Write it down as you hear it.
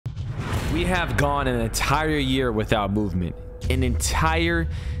We have gone an entire year without movement. An entire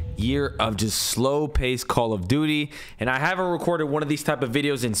year of just slow-paced Call of Duty, and I haven't recorded one of these type of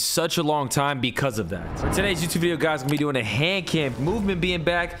videos in such a long time because of that. For today's YouTube video, guys, I'm gonna be doing a hand cam. Movement being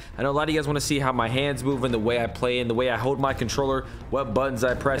back, I know a lot of you guys want to see how my hands move and the way I play and the way I hold my controller, what buttons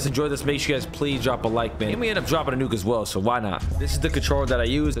I press. Enjoy this. Make sure you guys please drop a like, man. And we end up dropping a nuke as well, so why not? This is the controller that I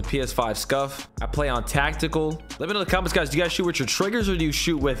use, the PS5 Scuff. I play on tactical. Let me know in the comments, guys, do you guys shoot with your triggers or do you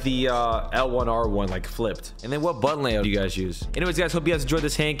shoot with the L1 R1 like flipped? And then what button layout do you guys use? Anyways, guys, hope you guys enjoyed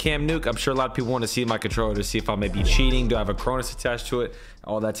this hand cam nuke. I'm sure a lot of people want to see my controller to see if I may be cheating. Do I have a Cronus attached to it?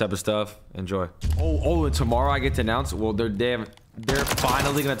 All that type of stuff. Enjoy. Oh, and tomorrow I get to announce. Well, they're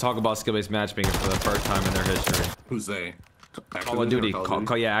finally gonna talk about skill-based matchmaking for the first time in their history. Who's they? Call of Duty.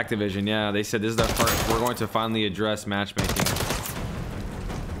 Yeah, Activision. Yeah, they said this is their first. We're going to finally address matchmaking.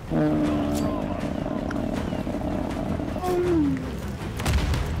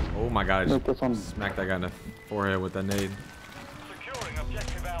 Oh my God! I just smacked that guy in the forehead with that nade. Securing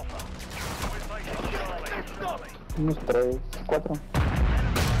objective Alpha. We're taking Charlie. Unos 3, 4.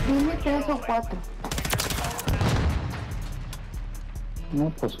 Dime 3 o 4. No,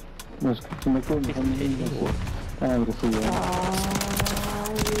 pues, no es que si me quedo agresivo.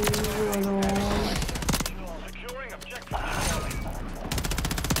 Securing objective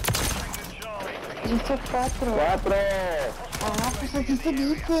Charlie. Dice 4. 4. Ah, pues así se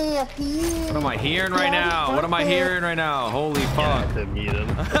dice, así. What am I hearing right now? What am I hearing right now? Holy fuck!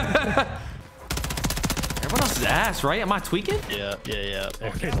 Everyone else is ass, right? Am I tweaking? Yeah.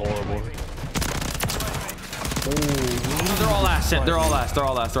 It's horrible. They're all ass. They're all ass.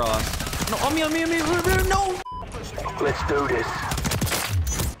 No, on me. No. Let's do this.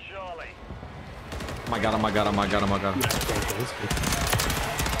 Charlie. Oh my God.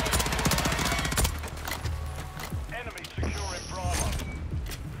 Enemy securing Bravo.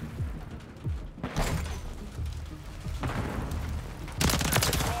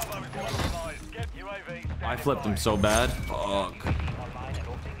 Bravo is compromised. Get UAV. I flipped him so bad. Fuck. Online and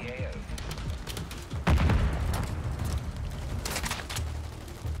orbiting the AO.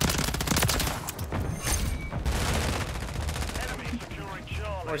 Enemy securing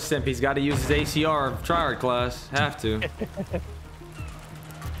Charlie. Poor Simp, he's got to use his ACR tryhard class. Have to.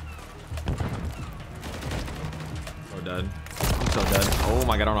 So dead. I'm so dead. Oh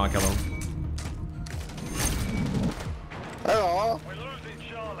my God, I don't know how to kill him. Hello. We're losing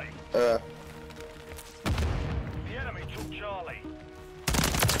Charlie. The enemy took Charlie.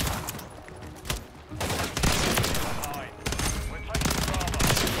 Fine. We're taking Bravo.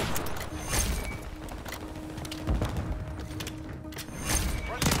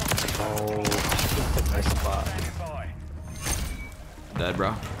 Oh, nice spot. Standing by. Dead,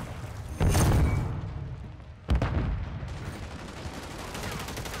 bro.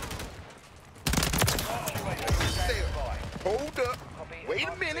 Hold up. Wait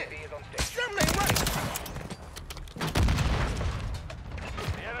a minute. Something ain't right.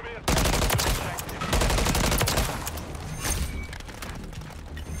 The enemy is objective.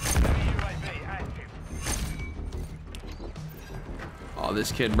 Enemy UAV active. Oh,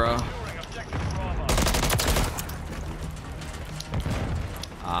 this kid, bro. Securing objective Bravo. Objective Bravo secure.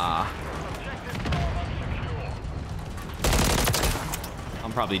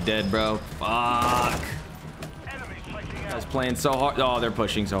 I'm probably dead, bro. Fuck. Enemies taking Guys out. playing so hard. Oh, they're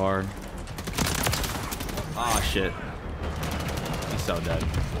pushing so hard. Oh shit. He's so dead.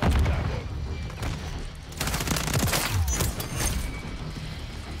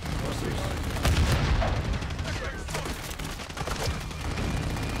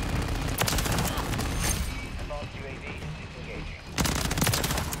 Advanced UAV is disengaging.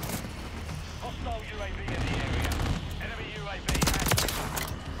 Hostile UAV in the area. Enemy UAV active.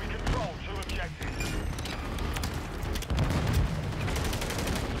 We control 2 objectives.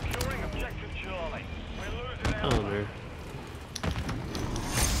 Securing objective Charlie. We're losing Oh, Alpha. there.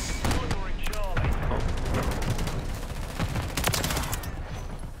 Securing Charlie. We're taking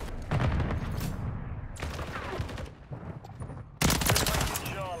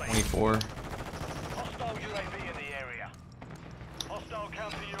Charlie. 24. Hostile UAV in the area. Hostile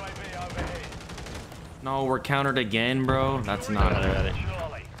counter UAV overhead. No, we're countered again, bro. That's not Got it. it.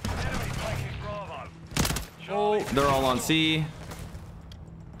 Charlie. Enemy taking Bravo. Oh, Charlie. they're all on C.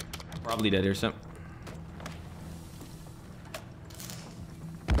 Probably dead here, Simp.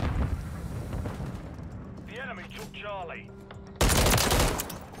 The enemy took Charlie.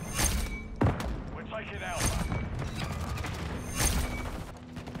 We're taking Alpha.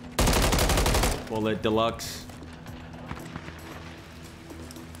 Bullet Deluxe.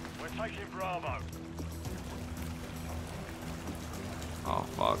 We're taking Bravo. Oh,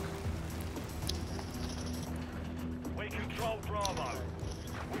 fuck.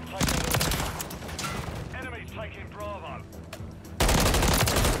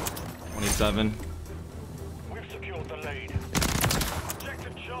 7. We've secured the lead.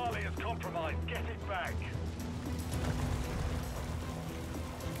 Objective Charlie is compromised. Get it back.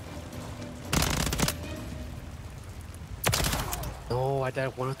 No, I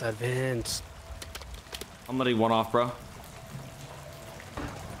died one with the advance. I'm letting one off, bro.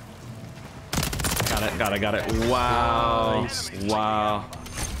 Got it. Wow. Nice. Wow.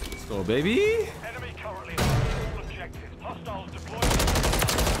 Let's go, baby. Enemy currently holding all objectives. Hostiles deployed.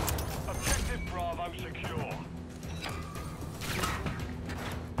 Objective Bravo secure.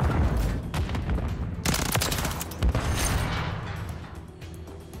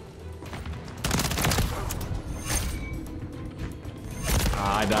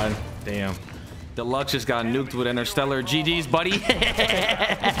 Ah, I died. Damn. Deluxe just got nuked with Interstellar. GG's, buddy.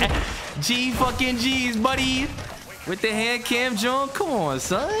 G fucking G's, buddy. With the hand cam, John. Come on,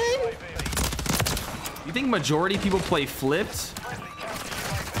 son. You think majority people play flipped?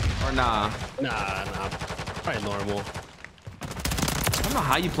 Or nah? Nah. Probably normal. I don't know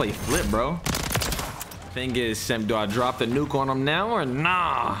how you play flip, bro. Thing is, Sam, do I drop the nuke on him now or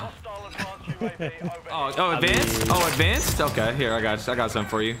nah? Hostile advanced UAV over. Oh, advanced? Oh, advanced? Okay, here, I got something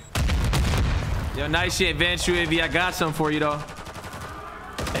for you. Yo, nice shit, advanced UAV. I got something for you, though.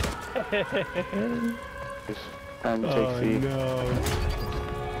 And take C. No.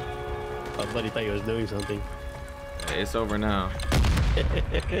 I thought he thought he was doing something. Hey, it's over now.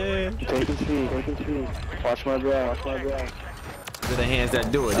 Taking C. Watch my brow. These are the hands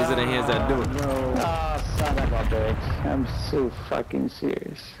that do it. These are the hands that do it. No. Ah, son of a bitch. I'm so fucking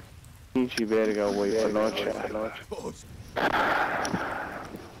serious. You better go wait for no chat.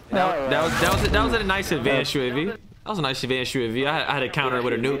 That was a nice advanced UAV. That was a nice advanced UAV. I had to counter it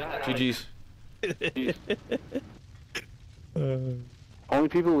with a nuke. GG's. Only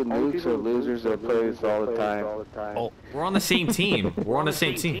people with nukes are losers that play this all the time. Oh, we're on the same team. We're on the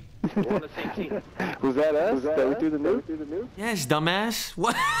same team. Was that us? That we threw the nuke? Yes, dumbass.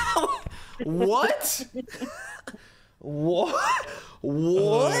 What? What? What?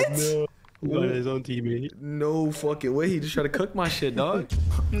 What? No. Got his own teammate. No fucking way. He just tried to cook my shit, dog.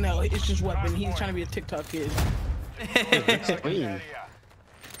 No, it's just weapon. He's trying to be a TikTok kid. Clean.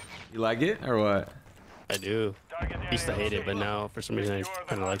 You like it or what? I do. I used to hate it, but now for some reason I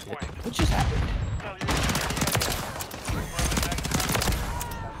kind of like it. What just happened?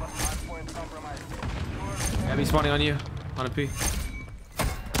 Got me spawning on you. On a P.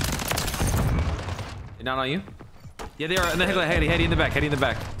 They're not on you? Yeah, they are. Heading in the back. Heading in the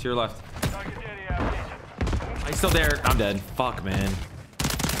back. To your left. He's still there. I'm dead. Fuck, man.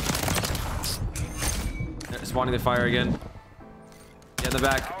 They're spawning the fire again. Yeah, in the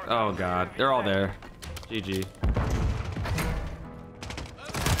back. Oh, God. They're all there. GG.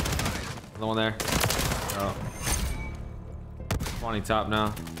 Another one there. Oh. Spawning top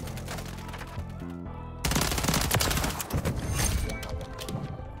now.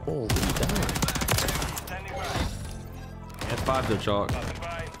 Holy damn. F5 to chalk.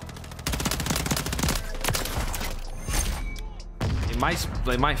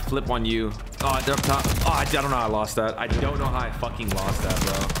 They might flip on you. Oh, they're up top. Oh, I don't know how I lost that. I don't know how I fucking lost that,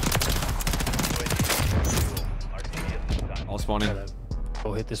 bro. All spawning.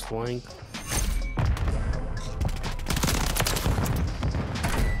 Go hit this flank.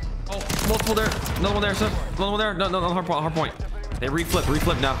 Oh, multiple there. Another one there, son. Another one there. No, hard point. They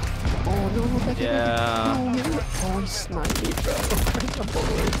reflip now. Oh no, yeah. Oh, he sniped me, bro. The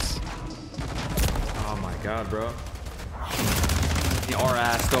bullets. Oh my God, bro. They are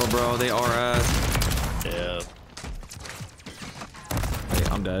ass though, bro. They are ass. Yeah. Hey,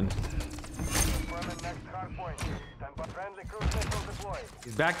 I'm dead.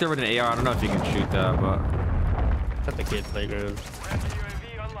 He's back there with an AR. I don't know if you can shoot that, but. At the kid playground.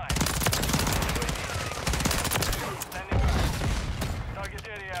 Target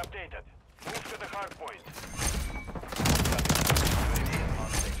area updated. Move to the hard point.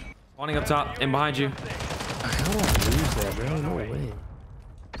 Spawning up top and behind you. How do I lose that, bro? No way.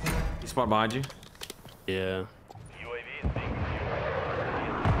 He spawned behind you. Yeah. UAV is being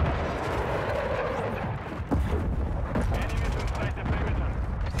enemies inside the perimeter.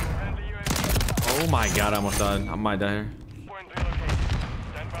 Friendly UAV. Oh my God, I almost died. I might die here. Point relocated.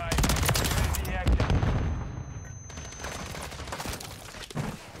 Stand by. UAV active.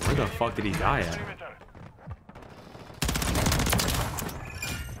 Where the fuck did he die at? Perimeter.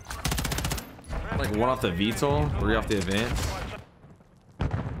 Like one off the VTOL, 3 off the advance.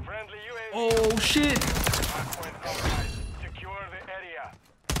 Friendly UAV. Oh shit! Hardpoint compromised. Secure the area.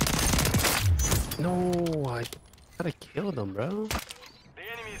 No, I gotta kill them, bro. The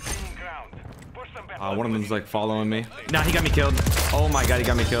enemy is gaining ground. Push them One of them's like following me. Nah, he got me killed. Oh my god, he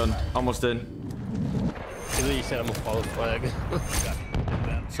got me killed. Almost did. You said I'm gonna follow Swagg.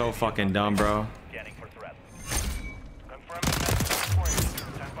 So fucking dumb, bro.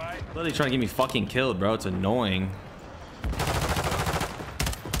 Literally trying to get me fucking killed, bro. It's annoying.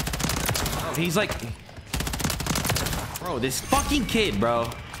 Oh, he's like, bro, this fucking kid, bro.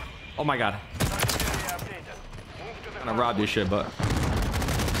 Oh my god. I'm gonna rob your shit, but.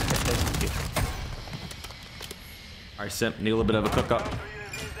 All right, simp. Need a little bit of a cook up.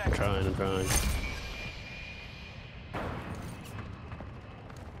 I'm trying.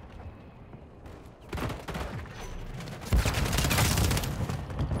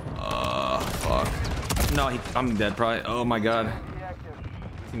 Fuck. No, I'm dead, probably. Oh my god.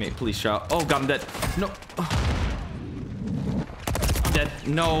 Teammate, please shout. Oh god, I'm dead. No. I'm dead.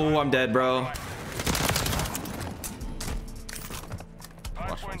 No, I'm dead, bro.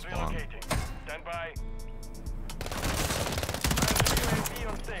 Watch one spawn.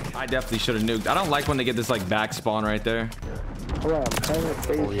 I definitely should have nuked. I don't like when they get this like back spawn right there. Bro, I'm playing with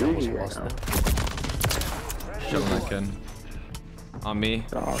FaZe Swagg right now. Shut that kid. On me.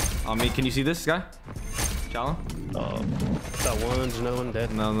 On me. Can you see this guy? Shallow? Got one, there's another one dead.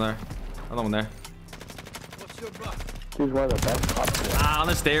 Another one there. Another one there. He's one of the best cops. Ah, on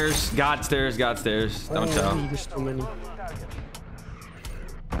the stairs. God stairs. God stairs. Don't chow. There's so many.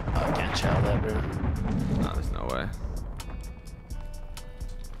 I can't chow that, bro. Nah, there's no way.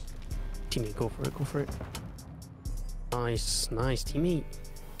 Teammate, go for it. Nice teammate.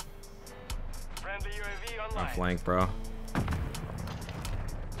 On flank, bro.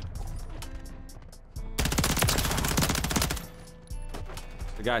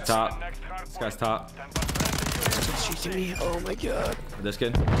 The guy top. This guy's top. Shooting me. Oh my god. This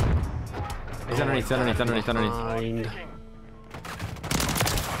kid. He's underneath. Mind.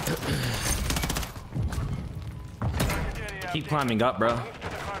 Keep climbing up, bro.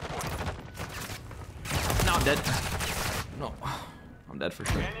 No, I'm dead. No, I'm dead for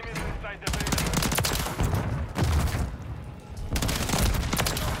sure.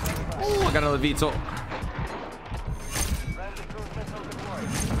 Oh, I got another VTOL.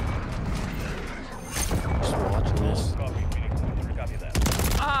 Just watching this.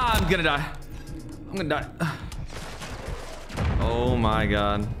 Ah, I'm gonna die. Oh my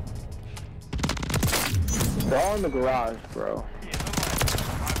god. They're all in the garage, bro.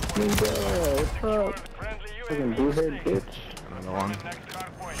 What's up? Fucking bluehead bitch. Another one.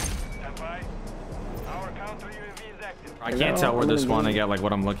 I can't tell where they're spawning at, like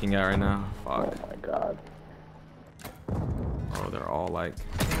what I'm looking at right now. Fuck. Oh my god. Oh, they're all like.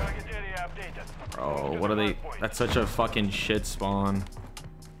 Bro, what are they? That's such a fucking shit spawn.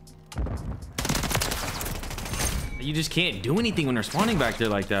 You just can't do anything when they're spawning back there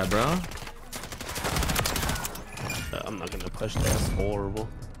like that, bro. I'm not gonna push that. That's horrible.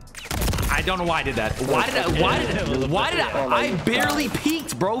 I don't know why I did that. Why did I barely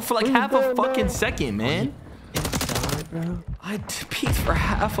peeked, bro, for like half a fucking second, man. I peeked for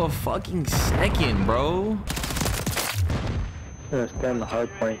half a fucking second, bro. I'm gonna stand the hard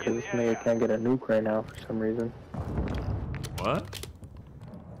point because this nigga can't get a nuke right now for some reason. What?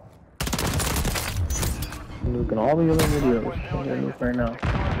 Nuking all the other videos. Can't get a nuke right now.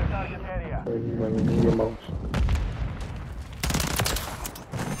 When we need it most.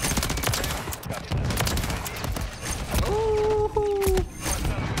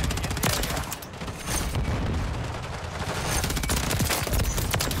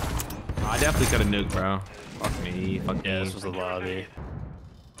 I definitely could have nuked, bro. Fuck me. Fuck Yeah, me. this was the lobby.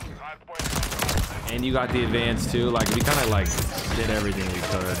 And you got the advance too. Like we kind of like did everything we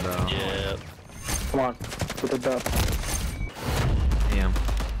could, bro. Yeah. Come on, get it up. Damn.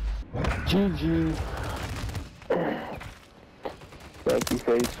 GG. Thank you,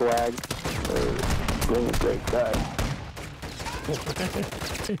 FaZe Swagg, for being a great guy.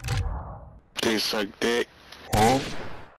 They suck dick. Huh?